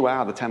 since you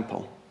are the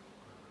temple,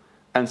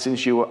 and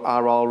since you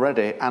are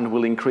already and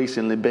will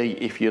increasingly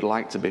be, if you'd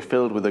like to be,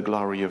 filled with the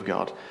glory of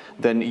God,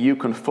 then you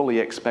can fully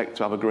expect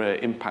to have a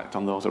great impact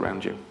on those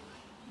around you.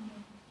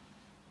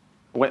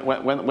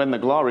 When the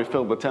glory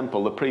filled the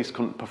temple, the priest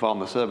couldn't perform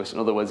the service. In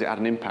other words, it had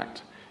an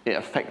impact. It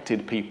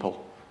affected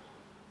people.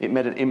 It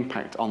made an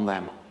impact on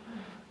them.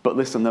 But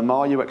listen, the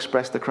more you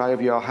express the cry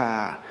of your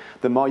heart,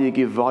 the more you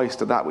give voice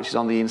to that which is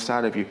on the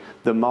inside of you,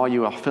 the more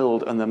you are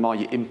filled and the more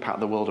you impact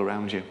the world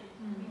around you.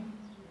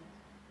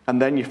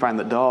 And then you find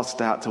that doors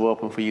start to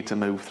open for you to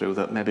move through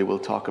that maybe we'll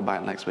talk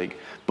about next week.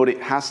 But it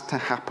has to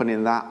happen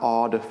in that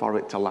order for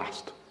it to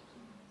last.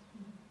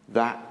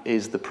 That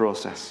is the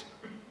process.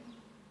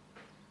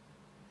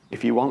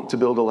 If you want to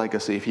build a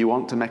legacy, if you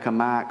want to make a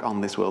mark on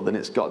this world, then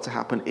it's got to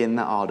happen in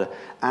that order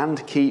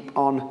and keep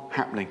on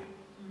happening.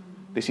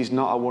 This is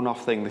not a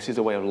one-off thing. This is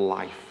a way of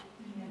life.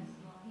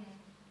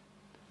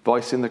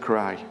 Voicing the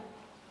cry,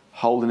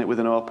 holding it with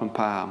an open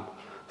palm,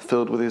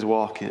 filled with his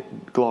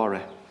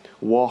glory,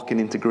 walking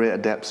into greater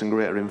depths and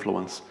greater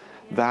influence.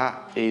 That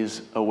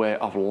is a way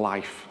of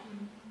life.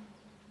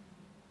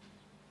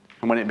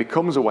 And when it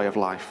becomes a way of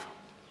life,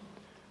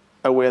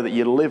 a way that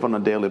you live on a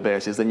daily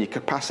basis, then your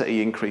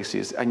capacity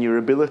increases and your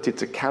ability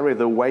to carry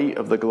the weight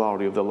of the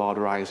glory of the Lord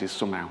rises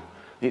somehow.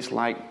 It's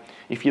like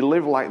if you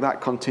live like that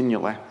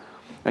continually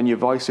and you're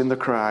voicing the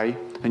cry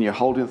and you're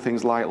holding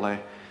things lightly,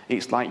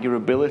 it's like your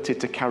ability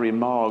to carry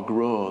more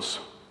grows.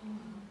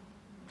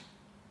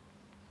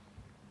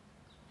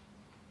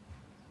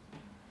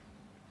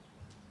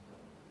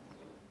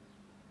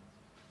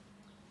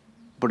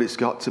 But it's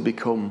got to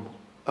become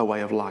a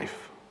way of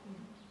life.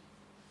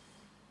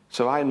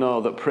 So I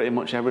know that pretty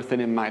much everything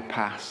in my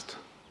past,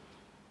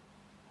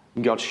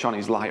 God shone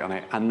his light on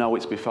it. I know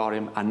it's before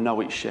him. I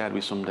know it's shared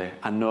with somebody.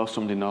 I know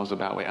somebody knows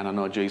about it, and I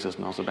know Jesus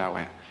knows about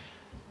it.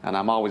 And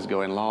I'm always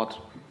going, Lord,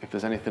 if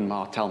there's anything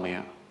more, tell me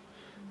it.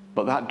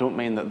 But that don't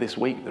mean that this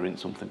week there isn't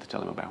something to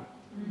tell him about.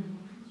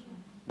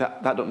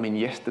 That don't mean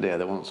yesterday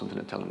there wasn't something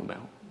to tell him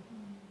about.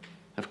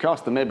 Of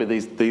course, there may be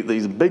these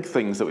big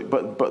things,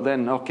 but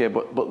then, okay,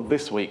 but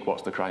this week,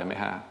 what's the cry of my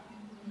heart?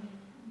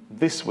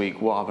 This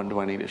week, what do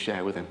I need to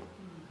share with him?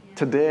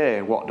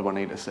 Today, what do I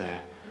need to say?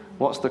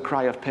 What's the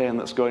cry of pain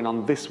that's going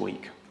on this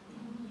week?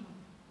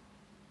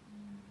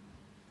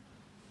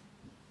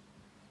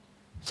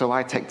 So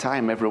I take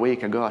time every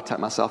week. I take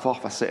myself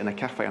off. I sit in a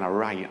cafe and I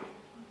write.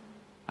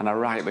 And I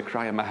write the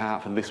cry of my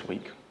heart for this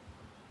week.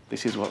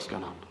 This is what's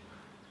going on.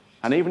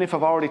 And even if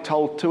I've already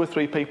told 2 or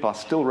 3 people, I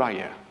still write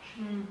it.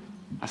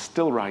 I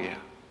still write it.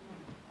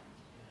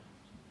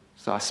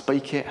 So I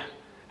speak it,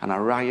 and I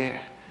write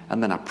it,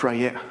 and then I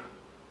pray it,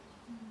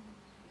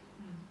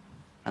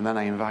 and then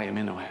I invite him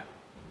into it.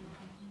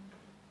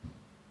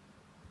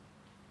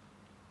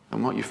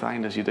 And what you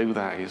find as you do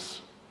that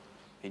is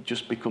it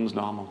just becomes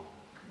normal.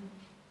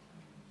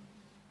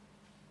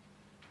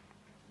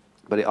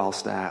 But it all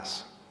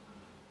starts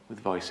with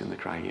voicing the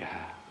cry of your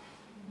heart.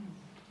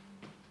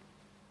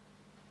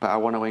 But I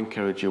want to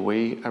encourage you,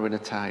 we are in a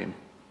time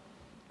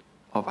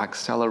of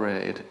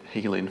accelerated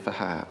healing for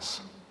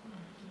hearts.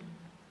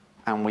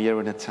 And we are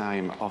in a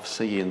time of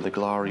seeing the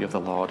glory of the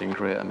Lord in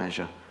greater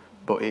measure.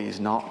 But it is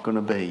not going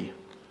to be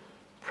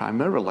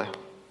primarily,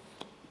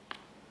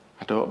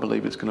 I don't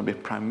believe it's going to be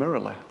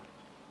primarily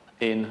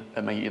in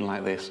a meeting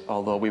like this,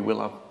 although we will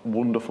have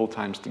wonderful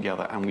times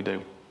together, and we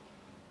do.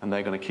 And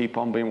they're going to keep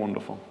on being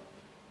wonderful.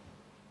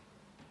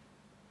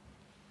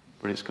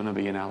 But it's going to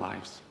be in our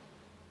lives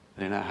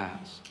and in our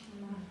hearts.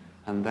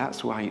 And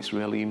that's why it's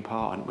really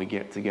important we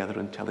get together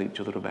and tell each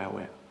other about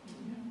it.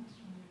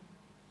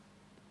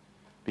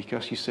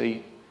 Because you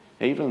see,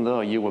 even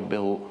though you were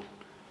built,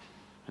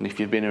 and if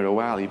you've been here a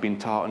while, you've been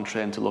taught and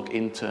trained to look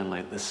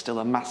internally, there's still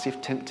a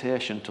massive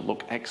temptation to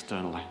look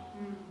externally.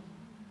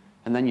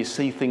 And then you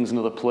see things in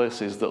other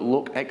places that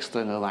look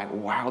externally like,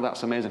 wow,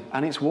 that's amazing.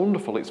 And it's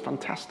wonderful, it's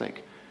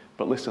fantastic.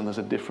 But listen, there's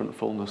a different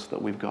fullness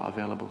that we've got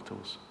available to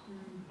us.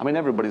 I mean,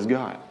 everybody's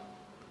got it.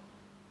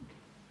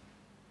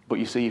 But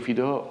you see, if you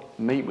don't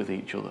meet with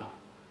each other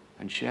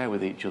and share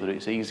with each other,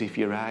 it's easy for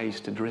your eyes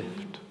to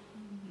drift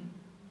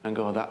and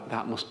go,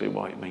 that must be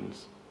what it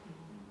means.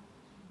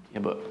 Yeah,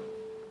 but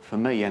for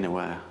me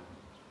anyway,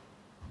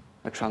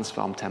 a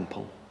transformed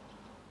temple,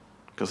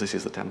 because this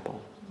is the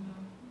temple,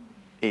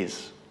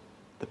 is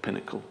the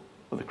pinnacle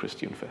of the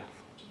Christian faith.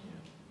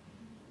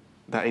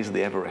 That is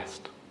the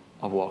Everest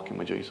of walking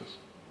with Jesus.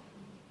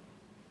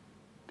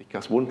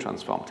 Because one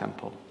transformed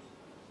temple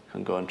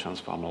can go and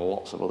transform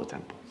lots of other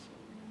temples.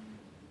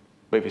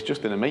 But if it's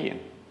just in a meeting,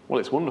 well,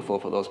 it's wonderful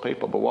for those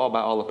people, but what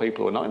about all the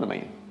people who are not in the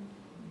meeting?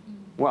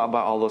 What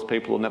about all those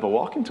people who never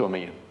walk into a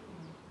meeting?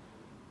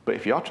 But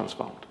if you're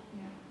transformed,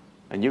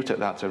 and you take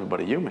that to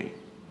everybody you meet,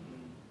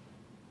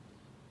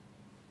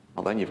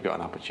 well, then you've got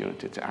an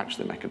opportunity to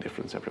actually make a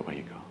difference everywhere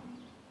you go.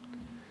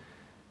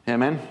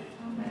 Amen?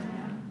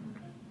 Amen.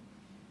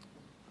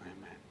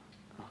 Amen.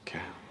 Okay.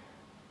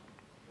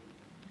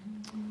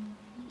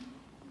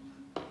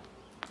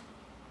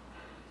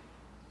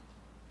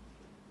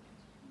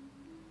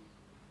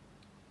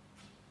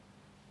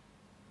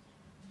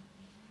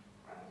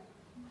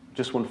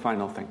 Just one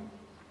final thing.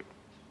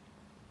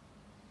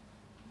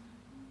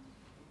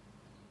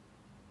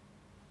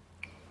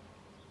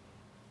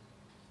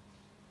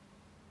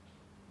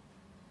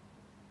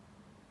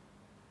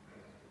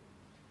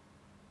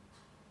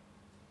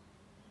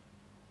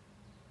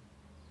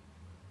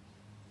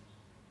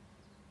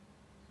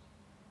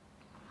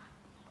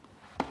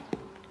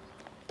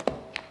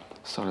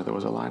 Sorry, there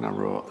was a line I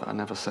wrote that I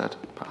never said,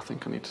 but I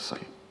think I need to say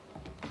it.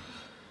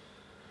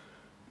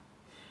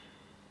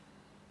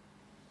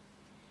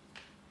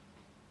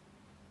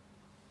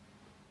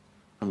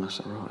 Unless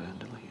I wrote it and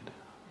deleted it.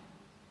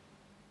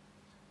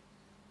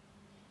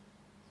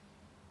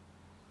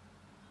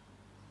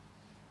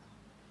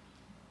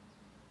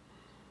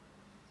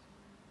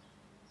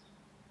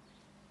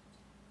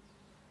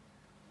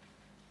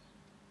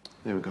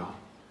 There we go.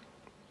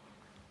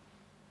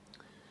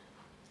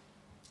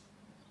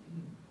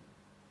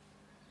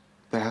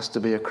 There has to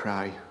be a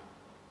cry.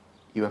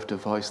 You have to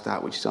voice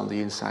that which is on the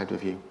inside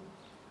of you.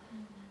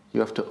 You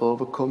have to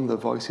overcome the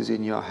voices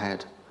in your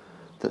head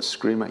that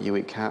scream at you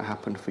it can't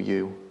happen for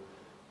you,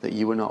 that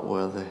you are not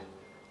worthy,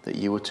 that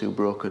you are too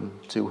broken,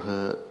 too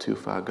hurt, too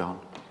far gone.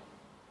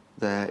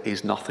 There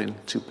is nothing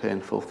too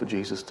painful for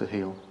Jesus to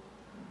heal,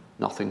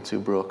 nothing too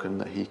broken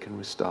that he can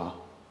restore.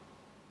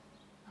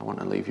 I want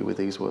to leave you with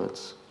these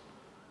words.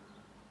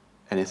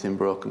 Anything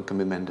broken can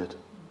be mended.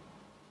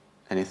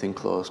 Anything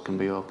closed can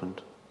be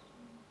opened.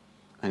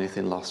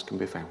 Anything lost can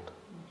be found.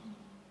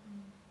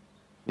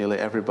 Nearly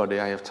everybody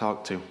I have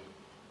talked to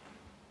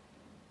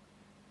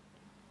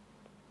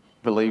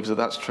believes that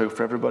that's true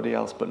for everybody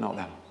else, but not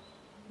them.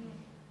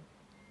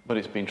 But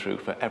it's been true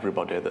for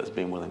everybody that's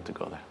been willing to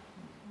go there.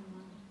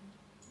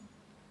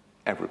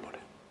 Everybody.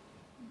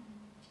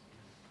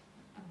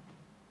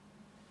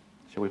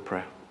 Shall we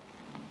pray?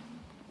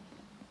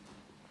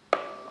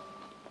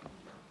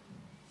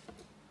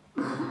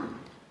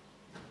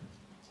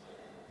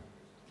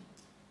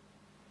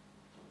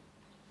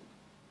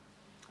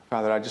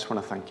 Father, I just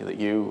want to thank you that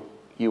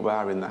you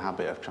are in the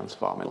habit of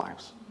transforming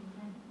lives.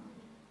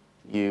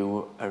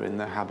 You are in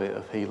the habit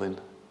of healing.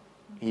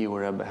 You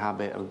are in the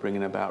habit of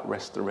bringing about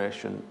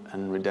restoration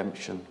and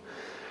redemption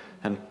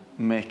and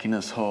making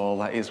us whole.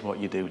 That is what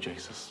you do,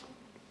 Jesus.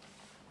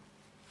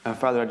 And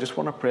Father, I just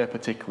want to pray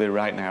particularly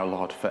right now,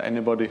 Lord, for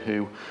anybody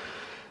who,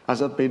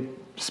 as I've been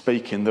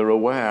speaking, they're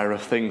aware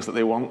of things that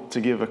they want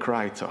to give a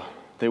cry to.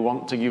 They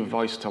want to give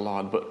voice to,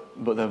 Lord,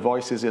 but their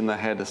voices in their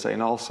head are saying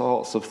all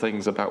sorts of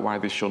things about why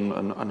they shouldn't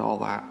and all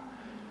that.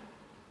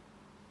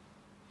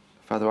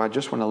 Father, I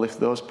just want to lift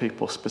those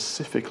people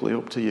specifically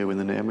up to you in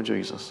the name of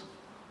Jesus.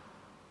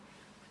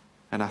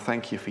 And I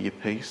thank you for your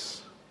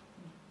peace.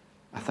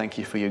 I thank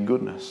you for your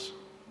goodness.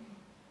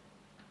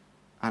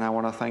 And I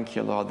want to thank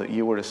you, Lord, that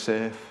you are a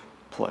safe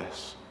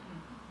place.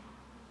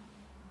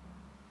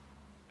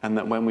 And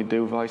that when we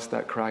do voice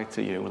that cry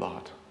to you,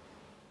 Lord,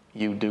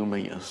 you do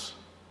meet us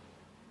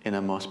in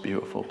a most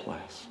beautiful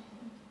place.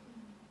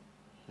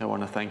 I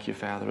want to thank you,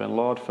 Father. And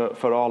Lord,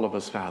 for all of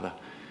us, Father,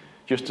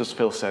 just as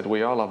Phil said,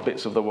 we all have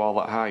bits of the wall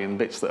that are high and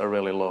bits that are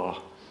really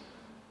low.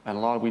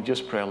 And Lord, we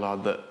just pray,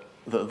 Lord, that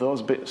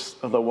those bits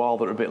of the wall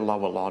that are a bit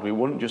lower, Lord, we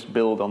wouldn't just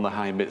build on the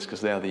high bits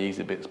because they're the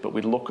easy bits, but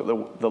we'd look at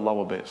the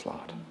lower bits,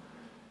 Lord,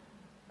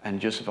 and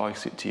just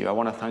voice it to you. I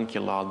want to thank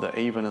you, Lord, that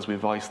even as we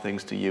voice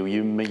things to you,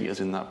 you meet us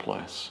in that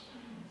place.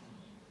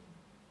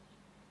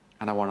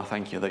 And I want to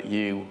thank you that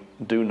you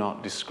do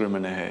not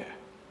discriminate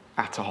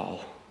at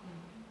all.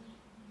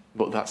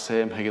 But that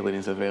same healing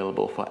is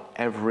available for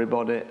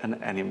everybody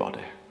and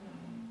anybody.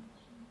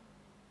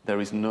 There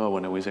is no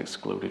one who is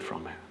excluded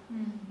from it.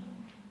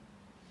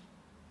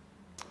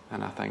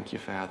 And I thank you,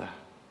 Father.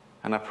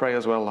 And I pray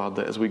as well, Lord,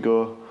 that as we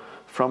go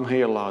from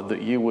here, Lord,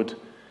 that you would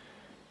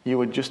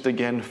just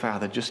again,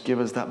 Father, just give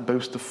us that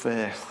boost of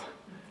faith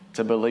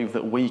to believe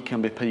that we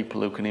can be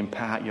people who can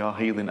impart your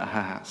healing to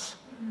hearts.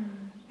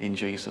 In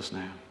Jesus'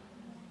 name.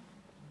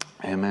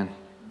 Amen.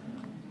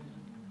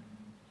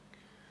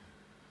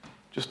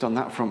 Just on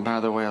that front, by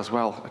the way, as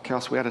well, of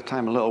course, we had a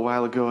time a little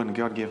while ago and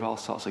God gave all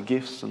sorts of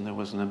gifts and there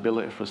was an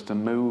ability for us to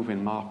move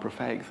in more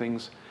prophetic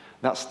things.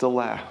 That's still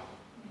there.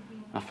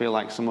 I feel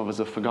like some of us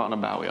have forgotten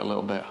about it a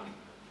little bit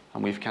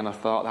and we've kind of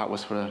thought that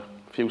was for a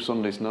few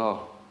Sundays.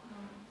 No.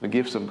 The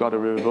gifts of God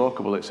are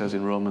irrevocable, it says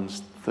in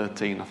Romans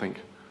 13, I think.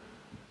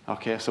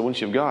 Okay, so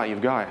once you've got it,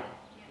 you've got it.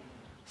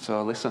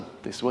 So listen,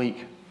 this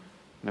week,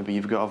 maybe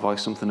you've got to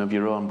voice something of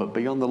your own, but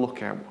be on the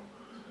lookout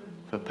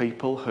for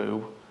people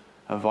who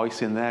are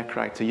voicing their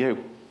cry to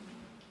you.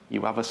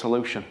 You have a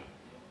solution.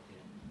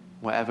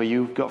 Whatever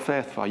you've got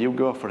faith for, you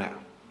go for it.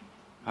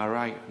 All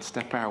right, and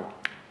step out.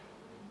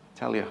 I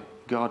tell you,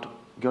 God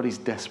is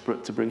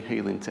desperate to bring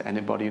healing to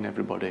anybody and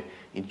everybody.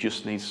 He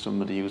just needs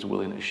somebody who's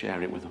willing to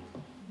share it with them.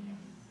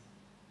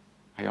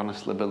 I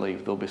honestly believe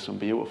there'll be some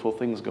beautiful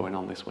things going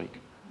on this week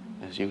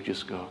as you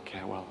just go,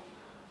 okay, well,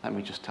 let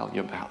me just tell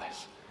you about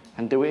this.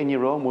 And do it in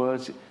your own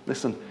words.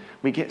 Listen,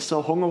 we get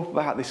so hung up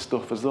about this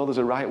stuff as though there's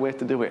a right way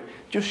to do it.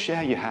 Just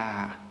share your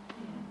heart.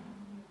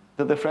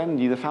 They're the friend,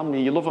 you're the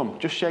family, you love them.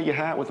 Just share your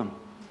heart with them.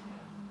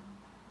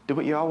 Do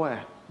it your way.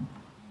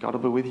 God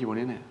will be with you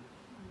and in it.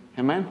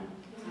 Amen?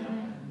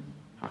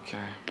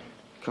 Okay.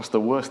 Because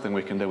the worst thing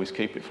we can do is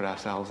keep it for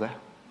ourselves there.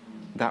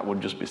 That would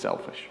just be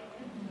selfish.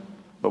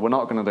 But we're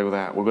not going to do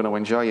that. We're going to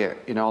enjoy it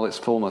in all its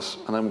fullness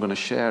and then we're going to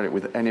share it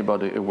with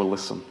anybody who will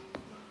listen.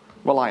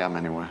 Well, I am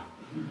anyway.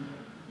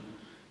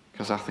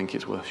 Because I think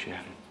it's worth sharing.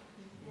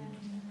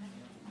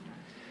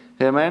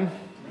 Amen?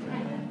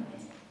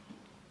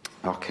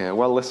 Okay,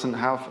 well, listen,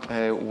 have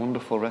a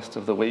wonderful rest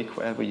of the week,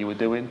 whatever you were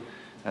doing.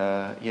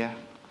 Do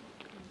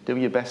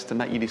your best to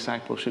make your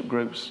discipleship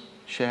groups.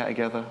 Share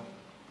together.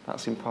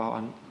 That's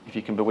important. If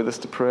you can be with us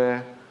to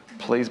pray,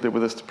 please be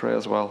with us to pray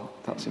as well.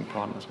 That's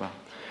important as well.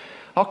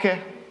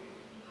 Okay.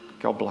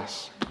 God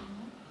bless.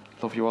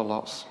 Love you all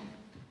lots.